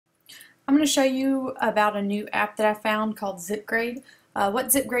I'm going to show you about a new app that I found called ZipGrade. What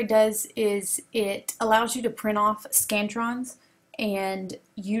ZipGrade does is it allows you to print off Scantrons and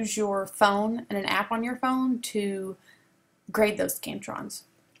use your phone and an app on your phone to grade those Scantrons.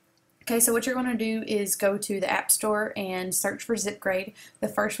 Okay, so what you're going to do is go to the App Store and search for ZipGrade. The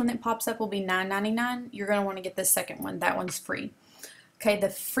first one that pops up will be $9.99. You're going to want to get the second one. That one's free. Okay, the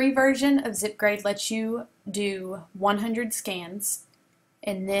free version of ZipGrade lets you do 100 scans,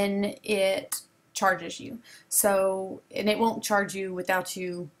 and then it charges you. So, and it won't charge you without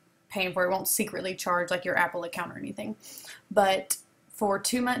you paying for it. It won't secretly charge like your Apple account or anything. But for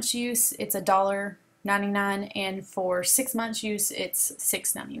 2 months use, it's $1.99, and for 6 months use, it's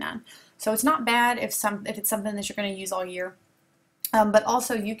 $6.99. So it's not bad if it's something that you're going to use all year. But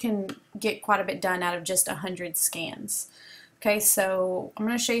also you can get quite a bit done out of just 100 scans. Okay, so I'm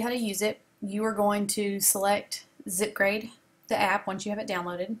going to show you how to use it. You are going to select ZipGrade, the app, once you have it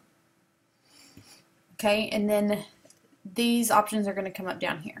downloaded. Okay, and then these options are going to come up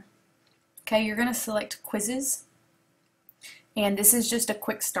down here. Okay, you're going to select quizzes, and this is just a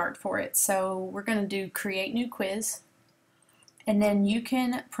quick start for it. So we're going to do create new quiz, and then you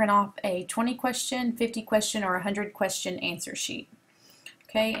can print off a 20 question, 50 question, or 100 question answer sheet.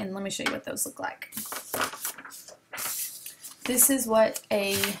 Okay, and let me show you what those look like. This is what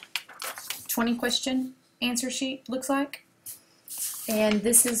a 20 question answer sheet looks like, and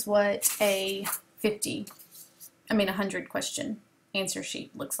this is what a 100 question answer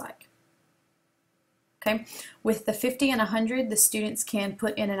sheet looks like. Okay, with the 50 and 100, the students can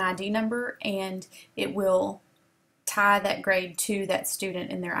put in an ID number and it will tie that grade to that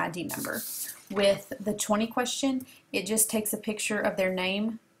student in their ID number. With the 20 question, it just takes a picture of their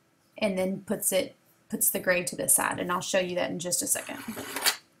name and then puts the grade to the side, and I'll show you that in just a second.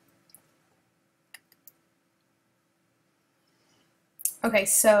 Okay,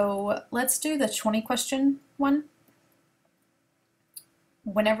 so let's do the 20 question one.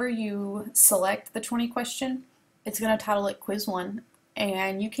 Whenever you select the 20 question, it's going to title it Quiz 1,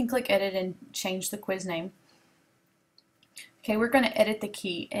 and you can click edit and change the quiz name. Okay, we're going to edit the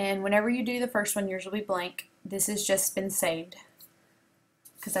key, and whenever you do the first one, yours will be blank. This has just been saved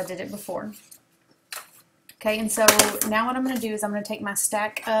because I did it before. Okay, and so now what I'm going to do is I'm going to take my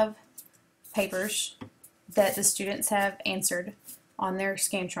stack of papers that the students have answered on their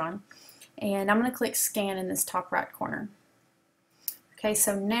Scantron, and I'm going to click scan in this top right corner. Okay,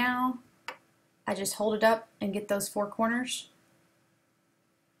 so now I just hold it up and get those 4 corners.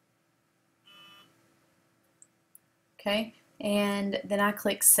 Okay, and then I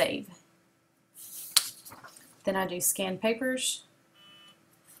click save. Then I do scan papers.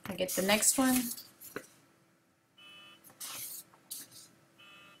 I get the next one.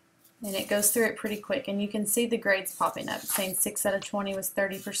 And it goes through it pretty quick, and you can see the grades popping up. It's saying 6 out of 20 was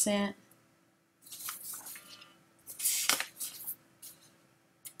 30%.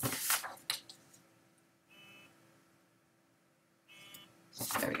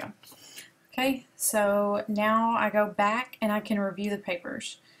 There we go. Okay, so now I go back and I can review the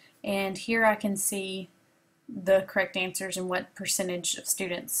papers. And here I can see the correct answers and what percentage of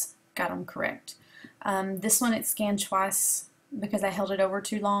students got them correct. This one it scanned twice because I held it over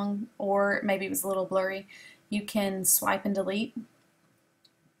too long, or maybe it was a little blurry. You can swipe and delete.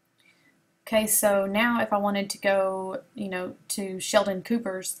 Okay, so now if I wanted to go, to Sheldon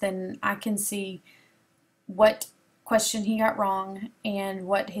Cooper's, then I can see what question he got wrong and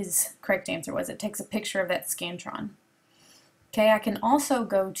what his correct answer was. It takes a picture of that Scantron. Okay, I can also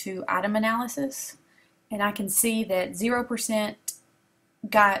go to item analysis, and I can see that 0%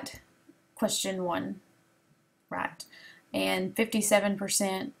 got question 1 right, and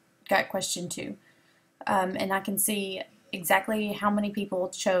 57% got question 2. And I can see exactly how many people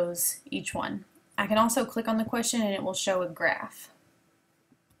chose each one. I can also click on the question and it will show a graph.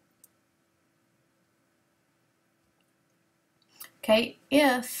 Okay,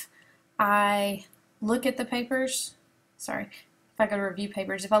 if I look at the papers, if I go to review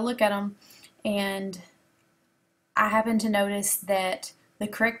papers, if I look at them and I happen to notice that the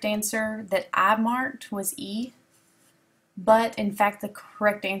correct answer that I marked was E, but in fact the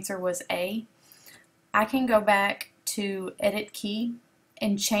correct answer was A, I can go back to Edit Key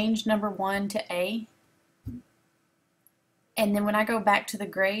and change number 1 to A, and then when I go back to the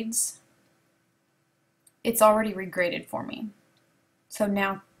grades, it's already regraded for me. So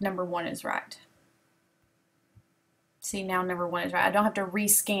now number 1 is right. See, now number 1 is right. I don't have to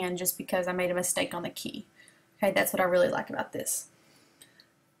rescan just because I made a mistake on the key. Okay, that's what I really like about this.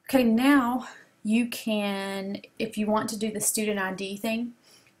 Okay, now you can, if you want to do the student ID thing,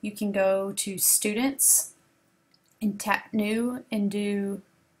 you can go to Students and tap New and do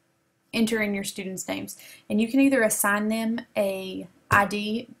enter in your students' names. And you can either assign them a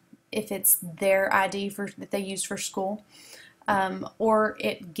ID if it's their ID that they use for school, or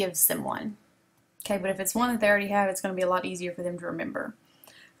it gives them one. Okay, but if it's one that they already have, it's going to be a lot easier for them to remember.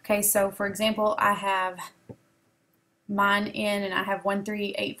 Okay, so for example, I have mine in, and I have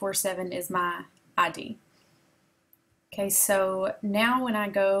 13847 is my ID. Okay, so now when I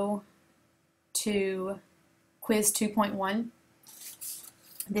go to quiz 2.1,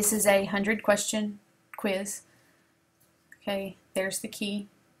 this is a 100-question quiz. Okay, there's the key.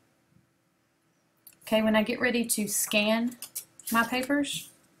 Okay, when I get ready to scan my papers,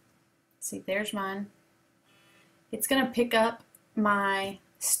 see, there's mine. It's going to pick up my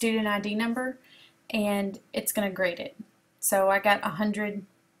student ID number and it's going to grade it. So I got 100%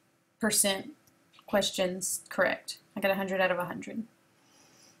 questions correct. I got 100 out of 100.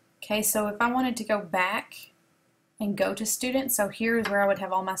 Okay, so if I wanted to go back and go to students, so here is where I would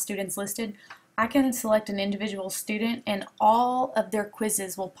have all my students listed. I can select an individual student and all of their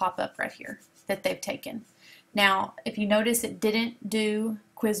quizzes will pop up right here that they've taken. Now, if you notice it didn't do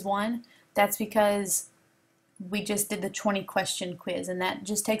quiz 1, that's because we just did the 20-question quiz, and that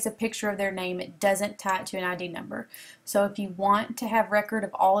just takes a picture of their name. It doesn't tie it to an ID number. So if you want to have record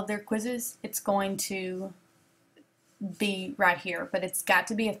of all of their quizzes, it's going to be right here, but it's got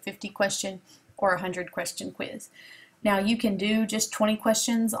to be a 50-question or a 100-question quiz. Now you can do just 20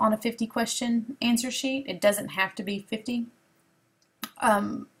 questions on a 50-question answer sheet. It doesn't have to be 50.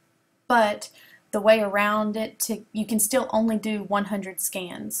 But the way around it, you can still only do 100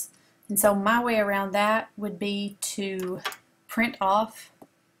 scans. And so my way around that would be to print off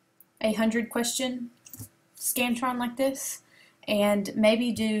a 100-question Scantron like this and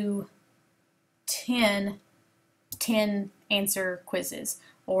maybe do 10 answer quizzes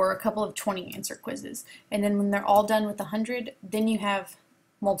or a couple of 20 answer quizzes. And then when they're all done with 100, then you have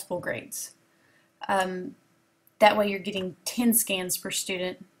multiple grades. That way you're getting 10 scans per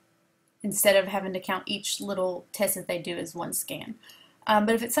student instead of having to count each little test that they do as one scan. But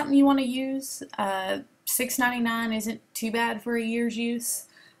if it's something you want to use, $6.99 isn't too bad for a year's use.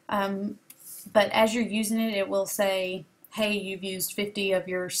 But as you're using it, it will say, hey, you've used 50 of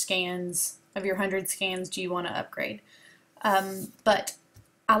your scans, of your 100 scans, do you want to upgrade? But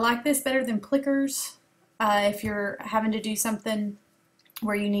I like this better than Plickers if you're having to do something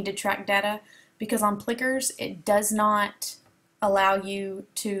where you need to track data, because on Plickers it does not allow you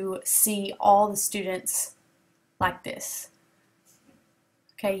to see all the students like this.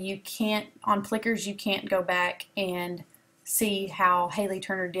 Okay, you can't, on Plickers you can't go back and see how Haley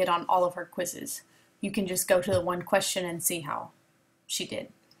Turner did on all of her quizzes. You can just go to the one question and see how she did.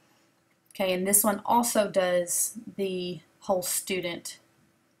 Okay, and this one also does the whole student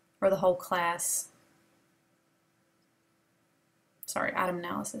or the whole class, sorry, item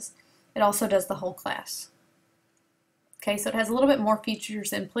analysis. It also does the whole class. Okay, so it has a little bit more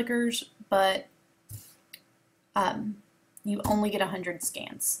features than Plickers, but you only get 100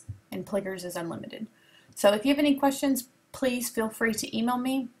 scans, and Plickers is unlimited. So if you have any questions, please feel free to email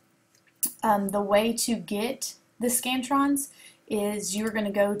me. The way to get the Scantrons is you're going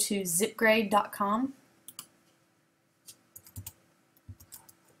to go to ZipGrade.com.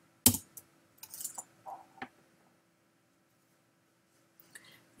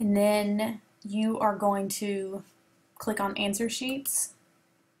 And then you are going to click on answer sheets,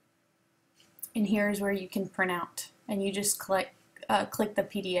 and here's where you can print out, and you just click the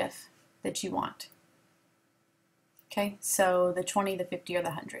PDF that you want. Okay, so the 20, the 50, or the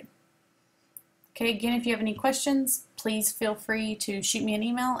 100. Okay, again, if you have any questions, please feel free to shoot me an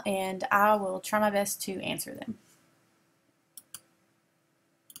email and I will try my best to answer them.